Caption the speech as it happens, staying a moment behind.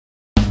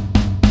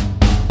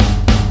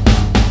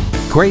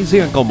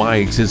Crazy Uncle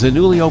Mike's is a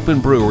newly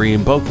opened brewery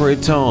in Boca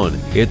Raton.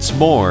 It's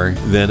more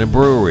than a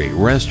brewery,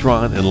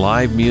 restaurant, and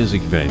live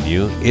music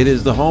venue. It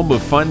is the home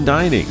of fun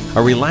dining,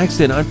 a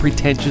relaxed and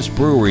unpretentious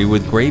brewery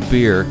with great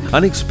beer,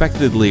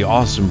 unexpectedly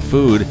awesome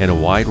food, and a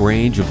wide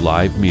range of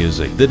live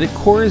music. The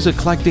decor is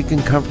eclectic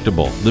and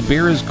comfortable. The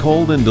beer is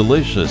cold and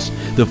delicious.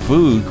 The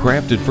food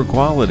crafted for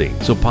quality.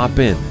 So pop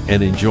in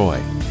and enjoy.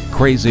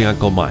 Crazy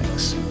Uncle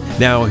Mike's.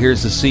 Now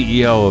here's the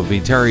CEO of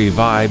Viteri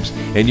Vibes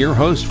and your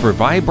host for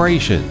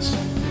Vibrations,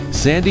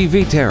 Sandy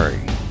Viteri.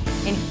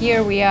 And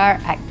here we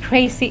are at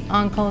Crazy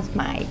Uncle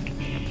Mike.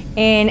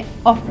 And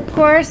of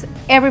course,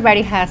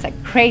 everybody has a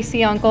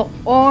crazy uncle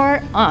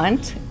or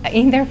aunt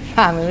in their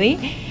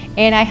family.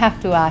 And I have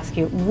to ask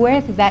you,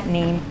 where did that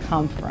name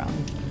come from?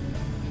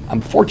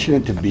 I'm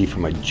fortunate to be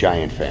from a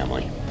giant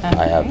family. Okay.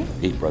 I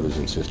have 8 brothers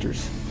and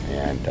sisters,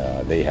 and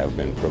they have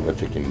been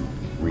prolific in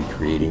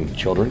recreating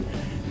children.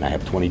 And I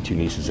have 22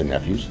 nieces and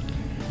nephews.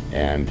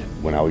 And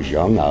when I was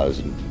young, I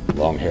was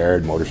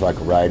long-haired,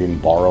 motorcycle riding,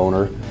 bar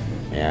owner,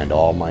 and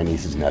all my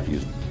nieces and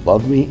nephews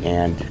loved me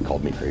and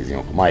called me Crazy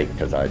Uncle Mike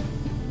because I'd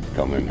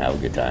come and have a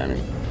good time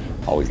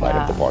and always light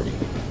up the party.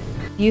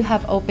 You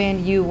have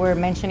opened, you were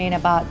mentioning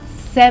about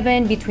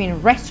 7 between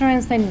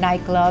restaurants and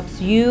nightclubs.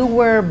 You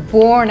were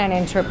born an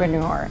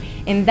entrepreneur,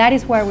 and that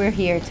is why we're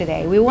here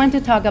today. We want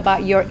to talk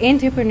about your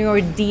entrepreneur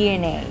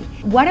DNA.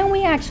 Why don't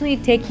we actually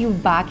take you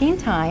back in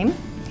time?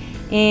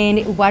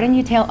 And why don't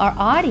you tell our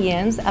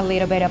audience a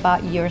little bit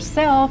about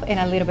yourself and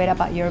a little bit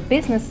about your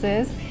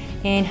businesses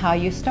and how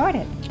you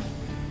started?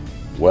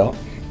 Well,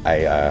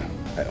 I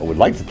would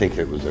like to think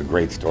it was a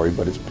great story,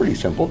 but it's pretty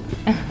simple.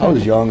 I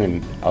was young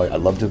and I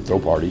loved to throw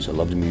parties. I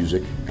loved the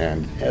music.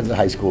 And as a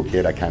high school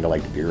kid, I kind of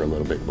liked beer a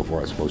little bit before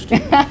I was supposed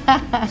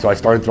to. So I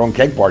started throwing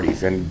keg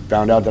parties and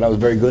found out that I was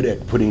very good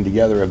at putting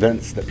together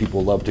events that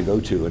people love to go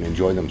to and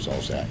enjoy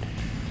themselves at.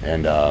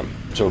 And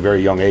so at a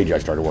very young age, I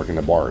started working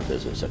the bar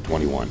business at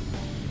 21.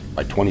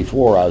 By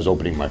 24, I was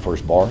opening my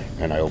first bar,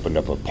 and I opened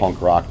up a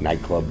punk rock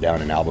nightclub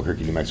down in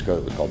Albuquerque, New Mexico.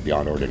 It was called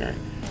Beyond Ordinary.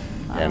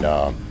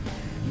 Wow.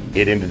 And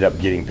it ended up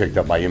getting picked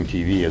up by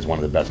MTV as one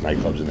of the best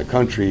nightclubs in the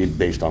country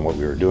based on what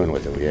we were doing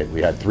with it.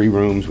 We had 3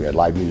 rooms. We had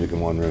live music in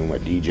one room, we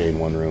had DJ in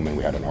one room, and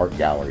we had an art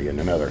gallery in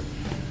another.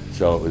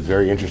 So it was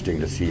very interesting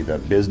to see the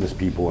business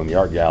people in the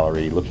art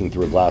gallery looking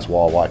through a glass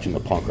wall, watching the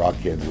punk rock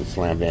kids with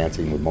slam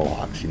dancing with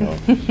mohawks. You know,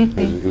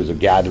 it was a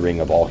gathering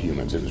of all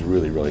humans. It was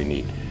really, really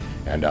neat.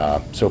 And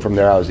so from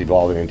there, I was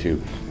evolving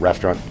into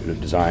restaurant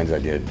designs. I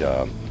did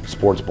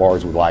sports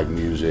bars with live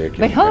music.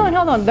 But hold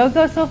on, don't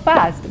go so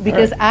fast,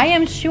 because right. I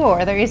am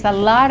sure there is a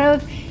lot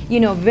of,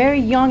 very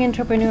young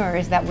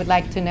entrepreneurs that would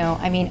like to know.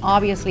 I mean,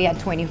 obviously at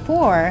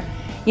 24,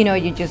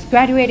 you just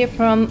graduated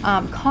from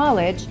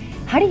college.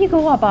 How do you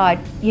go about,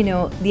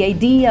 the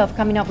idea of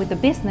coming up with a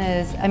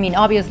business? I mean,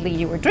 obviously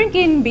you were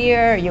drinking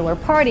beer, you were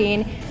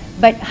partying,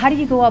 but how do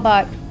you go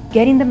about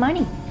getting the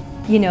money?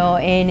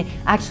 And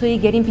actually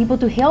getting people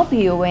to help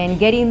you and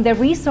getting the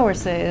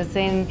resources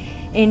and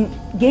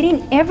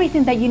getting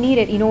everything that you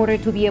needed in order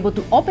to be able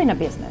to open a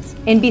business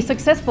and be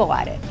successful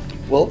at it.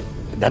 Well,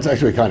 that's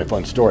actually a kind of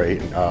fun story.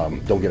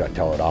 Don't get to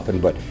tell it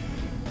often, but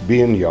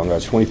being young, I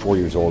was 24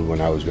 years old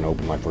when I was going to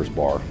open my first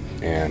bar.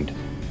 And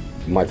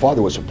my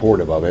father was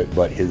supportive of it,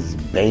 but his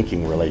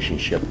banking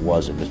relationship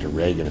wasn't. Mr.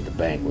 Reagan at the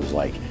bank was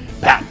like,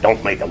 Pat,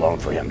 don't make a loan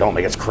for him. Don't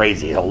make it. It's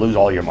crazy. He'll lose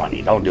all your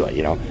money. Don't do it,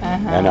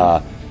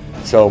 And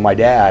so my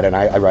dad, and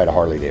I ride a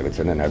Harley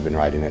Davidson, and I've been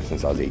riding it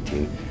since I was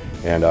 18.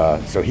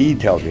 And so he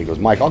tells me, he goes,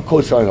 Mike, I'll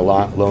co-sign a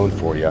loan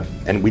for you.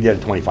 And we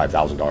did a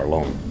 $25,000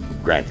 loan,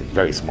 granted,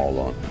 very small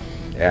loan.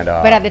 And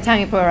but at the time,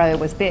 you probably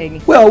was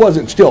big. Well, it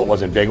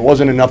wasn't big. It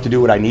wasn't enough to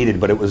do what I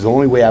needed, but it was the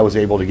only way I was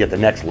able to get the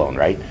next loan,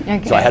 right?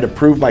 Okay. So I had to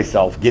prove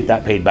myself, get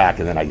that paid back,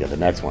 and then I get the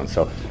next one.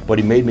 So, but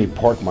he made me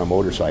park my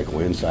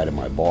motorcycle inside of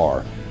my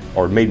bar,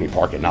 or made me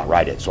park it, not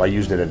ride it. So I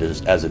used it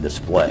as a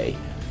display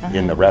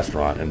in the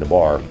restaurant and the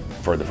bar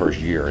for the first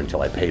year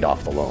until I paid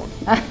off the loan.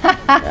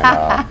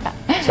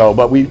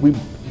 But we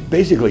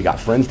basically got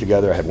friends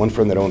together. I had one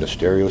friend that owned a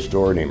stereo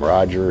store named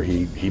Roger.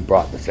 He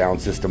brought the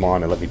sound system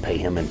on and let me pay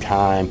him in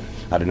time.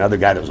 I had another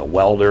guy that was a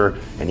welder,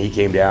 and he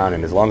came down,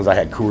 and as long as I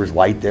had Coors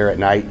Light there at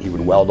night, he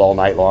would weld all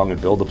night long and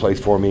build the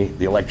place for me.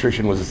 The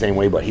electrician was the same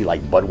way, but he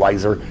liked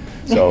Budweiser.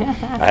 So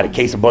I had a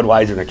case of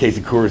Budweiser and a case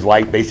of Coors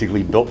Light,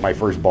 basically built my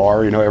first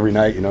bar, every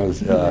night.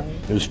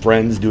 It was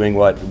friends doing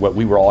what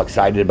we were all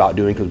excited about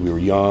doing because we were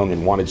young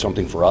and wanted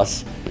something for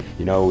us.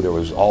 There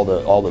was all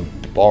the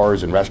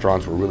bars and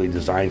restaurants were really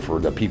designed for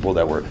the people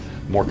that were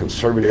more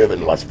conservative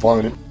and less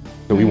fun.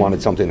 So we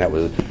wanted something that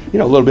was, a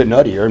little bit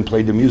nuttier and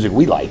played the music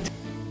we liked.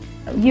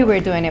 You were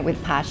doing it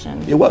with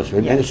passion. It was,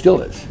 and it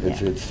still is.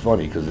 It's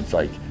funny because it's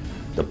like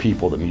the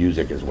people, the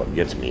music is what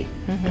gets me,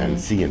 and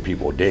seeing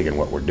people digging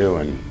what we're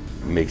doing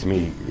makes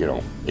me,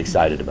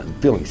 excited about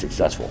feeling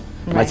successful.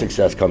 Right. My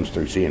success comes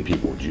through seeing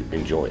people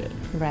enjoy it.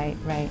 Right.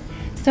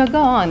 So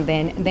go on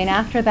then. Then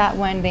after that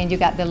one, then you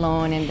got the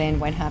loan, and then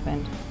what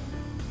happened?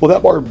 Well,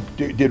 that bar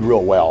did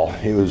real well.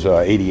 It was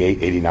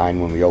 88, 89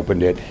 when we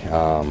opened it.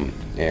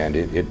 and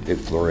it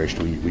flourished.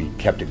 We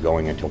kept it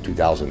going until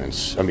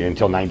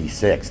until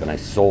 '96, and I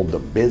sold the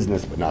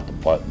business but not the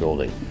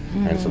building,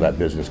 and so that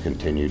business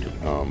continued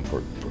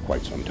for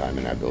quite some time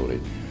in that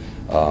building.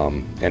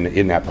 And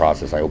in that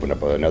process, I opened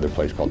up another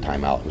place called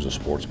Time Out. It was a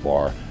sports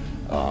bar,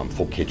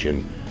 full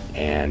kitchen,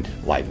 and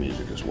live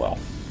music as well.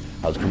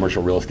 I was a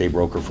commercial real estate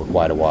broker for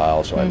quite a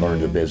while, so I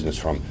learned the business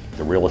from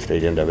the real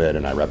estate end of it,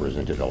 and I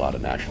represented a lot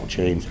of national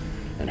chains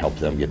and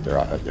helped them get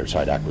their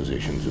site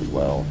acquisitions as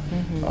well.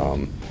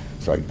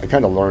 So I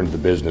kind of learned the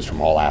business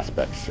from all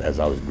aspects as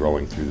I was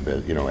growing through the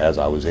business, as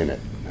I was in it.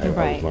 I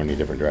was learning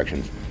different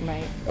directions.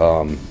 Right.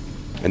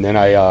 And then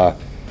I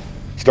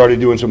started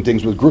doing some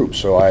things with groups.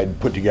 So I'd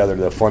put together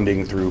the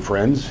funding through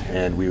friends,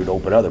 and we would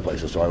open other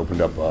places. So I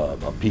opened up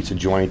a pizza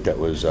joint that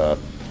was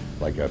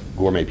like a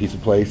gourmet pizza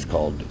place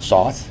called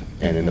Sauce,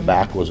 and in the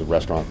back was a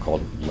restaurant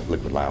called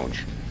Liquid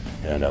Lounge.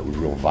 And it was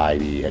real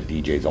vibey, had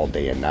DJs all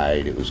day and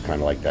night. It was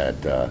kind of like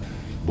that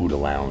Buddha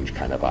Lounge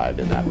kind of vibe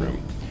in that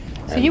room.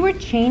 So you were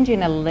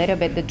changing a little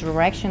bit the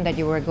direction that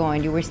you were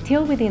going. You were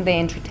still within the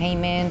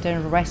entertainment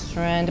and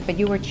restaurant, but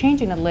you were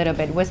changing a little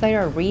bit. Was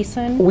there a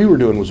reason? What we were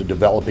doing was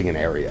developing an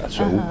area.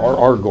 So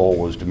our goal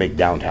was to make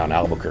downtown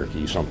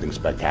Albuquerque something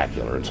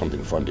spectacular and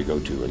something fun to go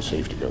to and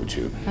safe to go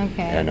to.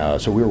 Okay.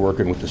 And so we were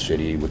working with the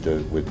city, with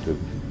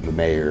the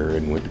mayor,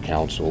 and with the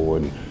council,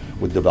 and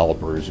with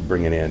developers,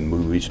 bringing in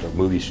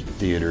movie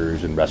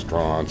theaters and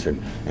restaurants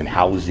and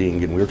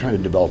housing, and we were trying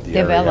to develop the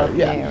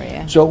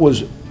area. So it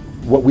was,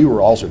 what we were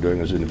also doing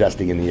was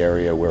investing in the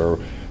area where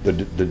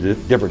the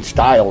different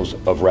styles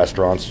of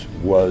restaurants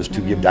was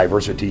to give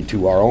diversity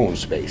to our own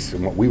space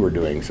and what we were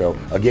doing. So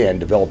again,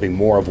 developing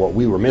more of what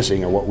we were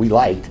missing or what we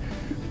liked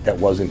that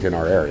wasn't in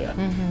our area.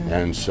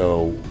 And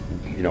so,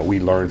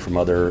 we learned from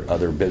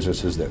other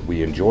businesses that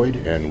we enjoyed,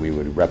 and we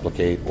would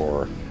replicate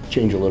or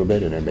change a little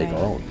bit and then make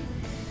our own.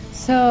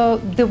 So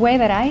the way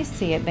that I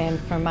see it then,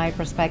 from my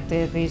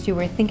perspective, is you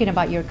were thinking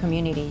about your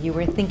community. You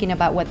were thinking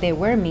about what they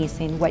were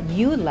missing, what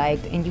you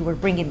liked, and you were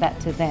bringing that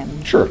to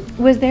them. Sure.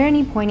 Was there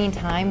any point in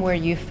time where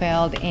you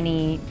felt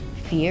any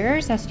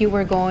fears as you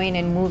were going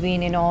and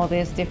moving in all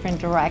these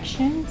different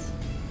directions?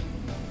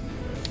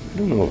 I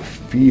don't know if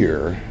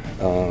fear.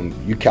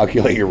 You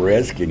calculate your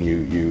risk, and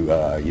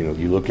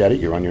you look at it.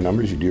 You run your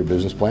numbers. You do your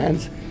business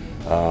plans,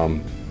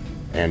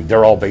 and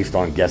they're all based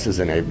on guesses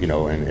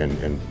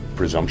and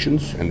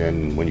presumptions. And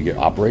then when you get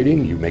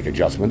operating, you make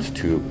adjustments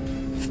to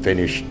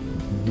finish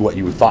what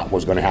you thought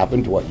was going to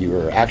happen to what you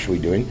were actually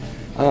doing.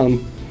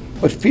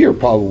 But fear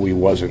probably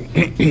wasn't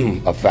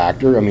a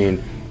factor. I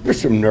mean,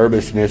 there's some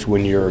nervousness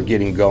when you're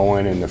getting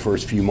going and the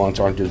first few months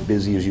aren't as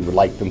busy as you would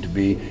like them to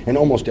be. And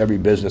almost every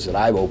business that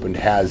I've opened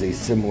has a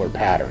similar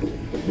pattern.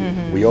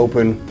 We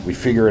open, we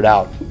figure it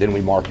out, then we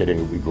market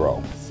and we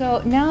grow.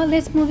 So now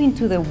let's move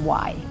into the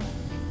why.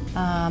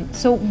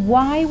 So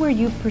why were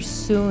you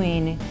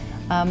pursuing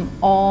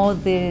all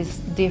these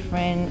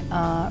different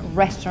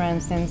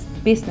restaurants and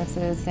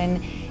businesses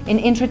and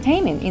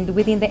entertainment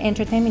within the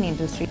entertainment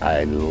industry?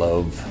 I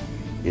love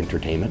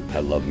entertainment. I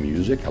love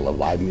music. I love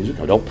live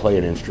music. I don't play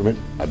an instrument.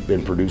 I've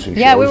been producing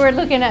shows. Yeah, we were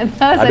looking at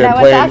those, and I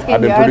was asking you.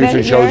 I've been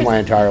producing shows my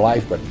entire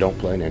life, but don't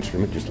play an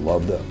instrument. Just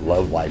love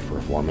live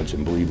performance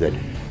and believe that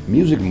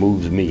music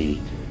moves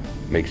me,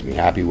 makes me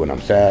happy when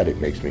I'm sad.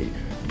 It makes me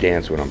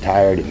dance when I'm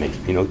tired. It makes,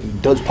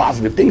 it does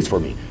positive things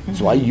for me.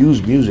 So I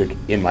use music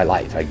in my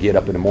life. I get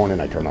up in the morning,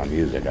 I turn on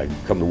music. I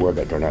come to work,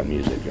 I turn on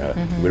music.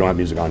 We don't have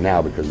music on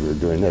now because we were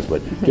doing this,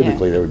 but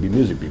typically there would be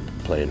music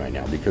playing right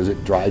now because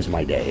it drives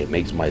my day, it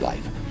makes my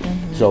life.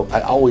 So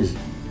I always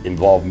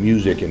involve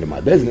music into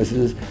my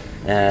businesses,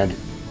 and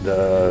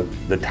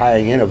the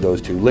tying in of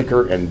those two,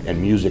 liquor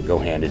and music, go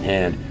hand in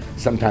hand.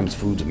 Sometimes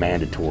food's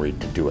mandatory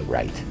to do it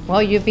right.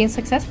 Well, you've been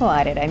successful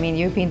at it. I mean,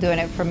 you've been doing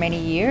it for many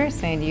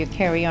years, and you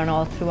carry on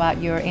all throughout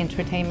your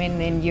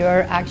entertainment, and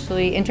you're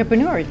actually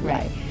entrepreneurs,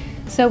 right?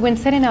 So when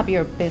setting up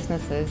your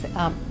businesses,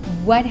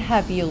 what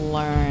have you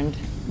learned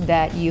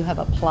that you have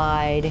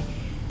applied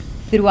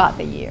throughout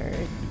the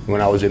years? When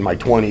I was in my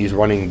 20s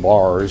running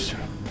bars,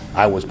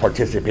 I was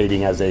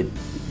participating as a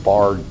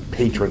bar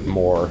patron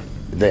more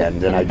then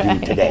than I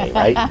do today,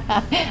 right?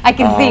 I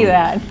can see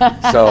that.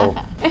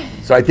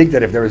 So I think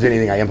that if there was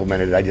anything I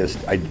implemented,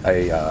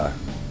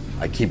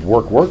 I keep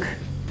work,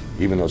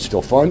 even though it's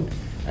still fun,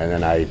 and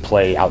then I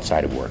play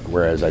outside of work,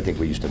 whereas I think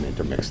we used to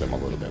intermix them a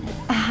little bit more.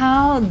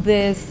 How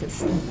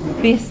this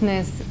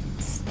business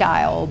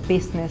style,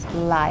 business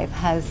life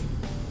has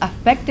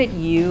affected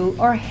you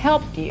or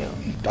helped you?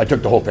 I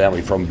took the whole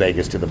family from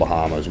Vegas to the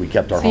Bahamas. We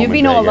kept our home in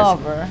Vegas. So you've been all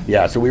over?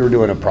 Yeah, so we were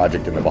doing a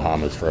project in the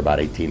Bahamas for about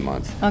 18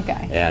 months.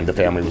 Okay. And the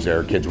family was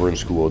there, kids were in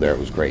school there, it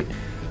was great.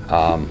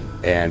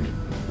 And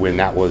when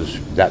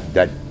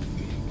that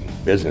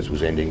business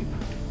was ending,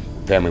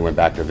 family went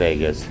back to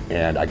Vegas,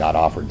 and I got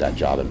offered that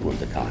job in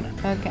Punta Cana.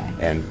 Okay.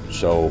 And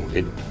so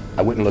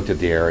I went and looked at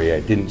the area.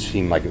 It didn't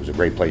seem like it was a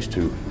great place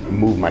to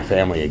move my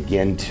family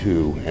again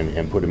to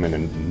and put them in a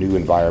new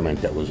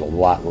environment that was a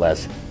lot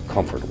less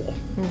comfortable.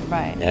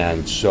 Right.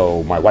 And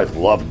so my wife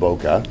loved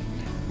Boca.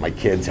 my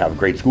kids have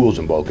great schools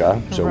in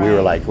Boca, so we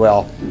were like,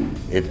 well,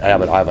 I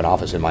have an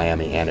office in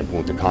Miami and in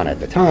Punta Cana at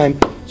the time,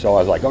 so I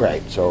was like, all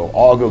right, so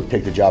I'll go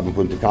take the job in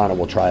Punta Cana,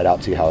 we'll try it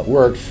out, see how it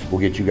works,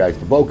 we'll get you guys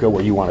to Boca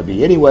where you want to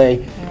be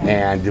anyway,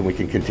 and then we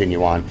can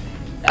continue on.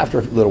 After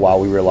a little while,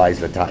 we realized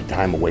that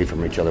time away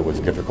from each other was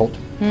difficult,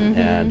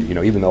 and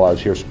even though I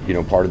was here,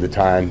 part of the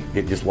time,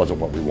 it just wasn't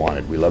what we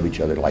wanted. We love each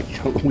other, like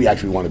we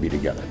actually want to be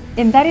together.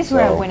 And that is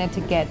where I wanted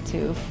to get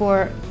to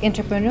for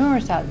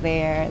entrepreneurs out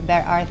there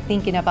that are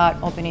thinking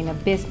about opening a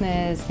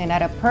business and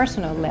at a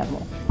personal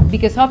level,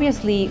 because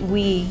obviously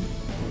we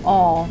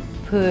all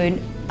put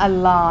a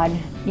lot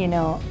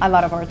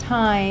of our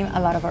time, a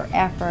lot of our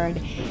effort,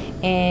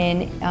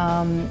 and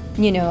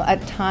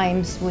at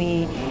times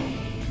we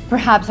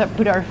perhaps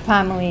put our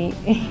family,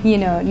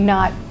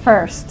 not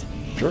first.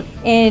 Sure.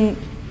 And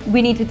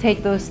we need to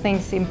take those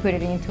things and put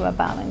it into a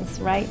balance,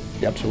 right?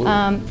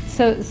 Absolutely.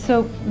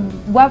 So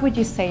what would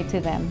you say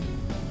to them?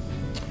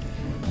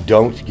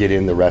 Don't get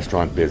in the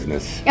restaurant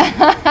business.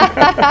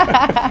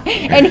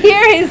 And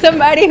here is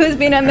somebody who's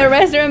been in the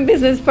restaurant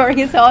business for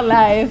his whole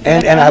life.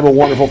 And I have a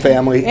wonderful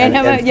family, and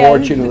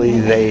fortunately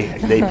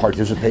yes. they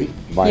participate.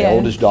 My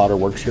oldest daughter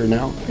works here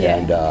now,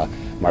 and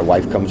my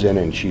wife comes in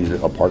and she's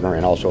a partner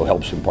and also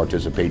helps and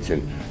participates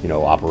in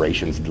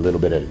operations a little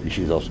bit.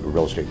 She's also a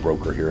real estate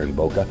broker here in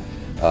Boca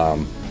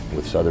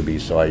with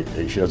Sotheby's, so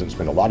she doesn't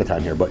spend a lot of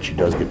time here, but she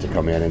does get to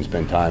come in and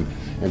spend time.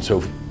 And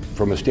so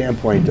from a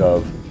standpoint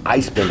of I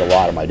spend a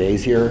lot of my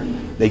days here,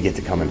 they get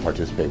to come and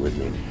participate with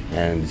me,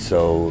 and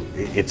so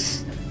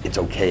it's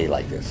okay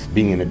like this.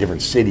 Being in a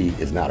different city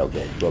is not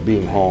okay, but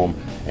being home.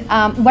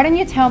 Why don't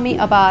you tell me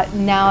about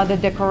now the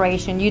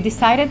decoration? You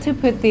decided to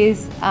put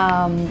these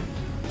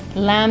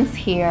lamps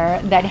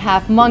here that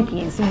have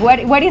monkeys.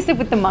 What is it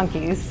with the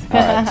monkeys? All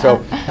right,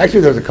 so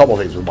actually there's a couple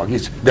things with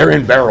monkeys. They're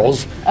in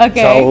barrels.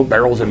 Okay. So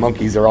barrels and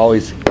monkeys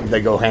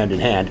they go hand in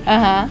hand.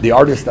 The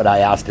artist that I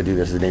asked to do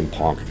this is named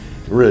Ponk.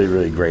 Really,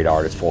 really great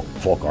artist,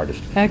 folk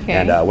artist. Okay.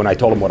 And when I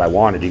told him what I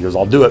wanted, he goes,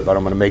 I'll do it, but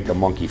I'm going to make them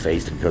monkey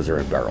faced because they're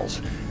in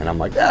barrels. And I'm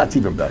like, that's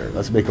even better.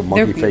 Let's make them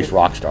monkey faced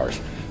rock stars.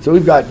 So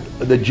we've got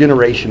the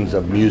generations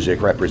of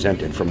music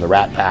represented, from the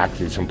Rat Pack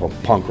through some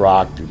punk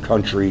rock, through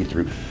country,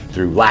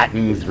 through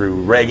Latin,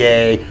 through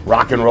reggae,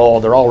 rock and roll.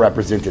 They're all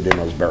represented in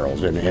those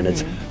barrels, and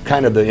it's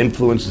kind of the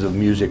influences of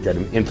music that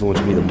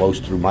influenced me the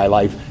most through my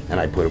life, and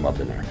I put them up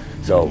in there.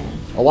 So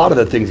a lot of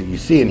the things that you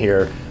see in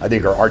here, I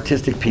think, are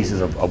artistic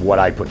pieces of what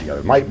I put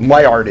together.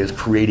 My art is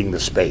creating the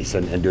space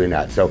and doing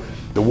that. So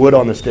the wood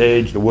on the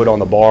stage, the wood on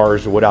the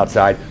bars, the wood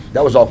outside,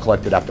 that was all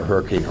collected after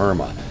Hurricane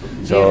Irma.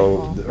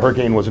 So the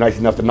hurricane was nice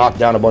enough to knock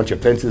down a bunch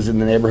of fences in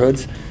the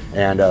neighborhoods,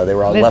 and they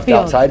were all left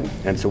outside.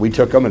 And so we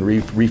took them and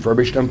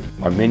refurbished them.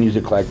 Our menu's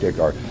eclectic,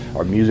 our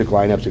music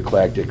lineup's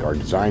eclectic, our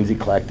design's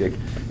eclectic,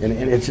 and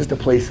it's just a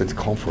place that's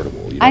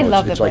comfortable. I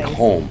love it's the like place.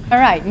 home. All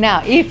right,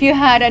 now if you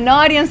had an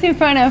audience in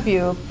front of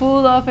you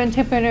full of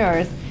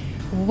entrepreneurs,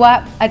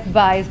 what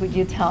advice would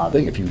you tell them? I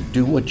think if you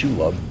do what you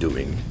love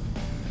doing,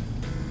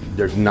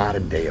 there's not a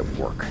day of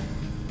work.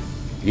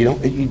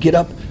 You get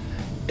up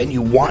and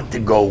you want to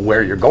go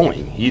where you're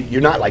going.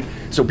 You're not like,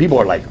 so people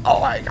are like,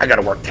 oh, I got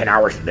to work 10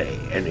 hours a day,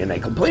 and they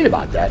complain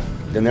about that,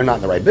 then they're not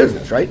in the right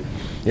business, right?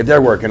 If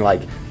they're working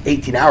like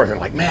 18 hours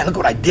and like, man, look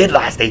what I did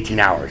last 18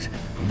 hours.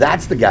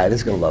 That's the guy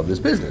that's going to love this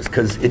business,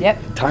 because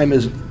time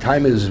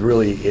is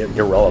really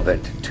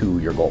irrelevant to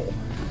your goal.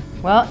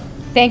 Well,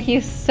 thank you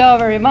so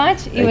very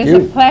much. It was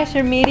a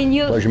pleasure meeting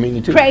you. Pleasure meeting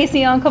you too.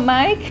 Crazy Uncle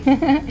Mike.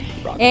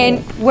 And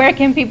where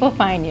can people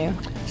find you?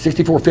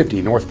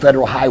 6450 North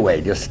Federal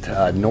Highway, just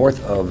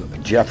north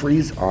of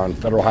Jeffries on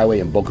Federal Highway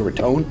in Boca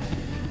Raton.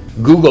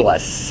 Google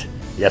us.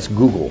 Yes,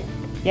 Google.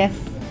 Yes.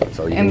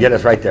 So you can get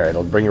us right there.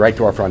 It'll bring you right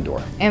to our front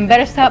door. And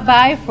better stop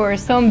by for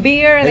some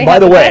beer. And by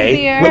the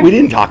way, what we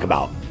didn't talk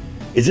about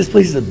is this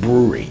place is a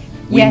brewery.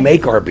 We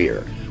make our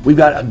beer. We've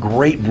got a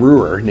great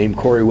brewer named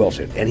Corey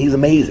Wilson, and he's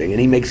amazing, and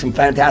he makes some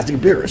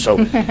fantastic beers.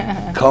 So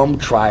come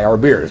try our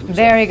beers.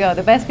 There you go,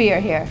 the best beer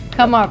here.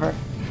 Come over.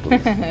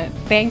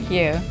 Thank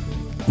you.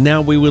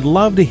 Now we would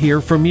love to hear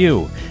from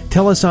you.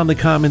 Tell us on the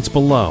comments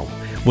below.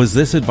 Was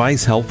this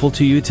advice helpful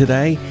to you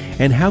today?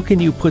 And how can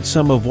you put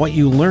some of what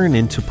you learn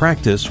into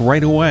practice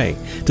right away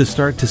to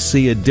start to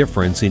see a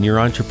difference in your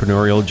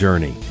entrepreneurial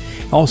journey?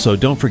 Also,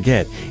 don't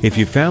forget, if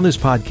you found this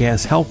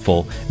podcast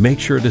helpful, make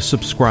sure to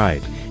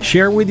subscribe,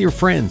 share with your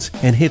friends,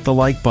 and hit the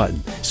like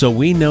button so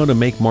we know to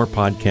make more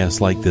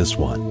podcasts like this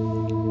one.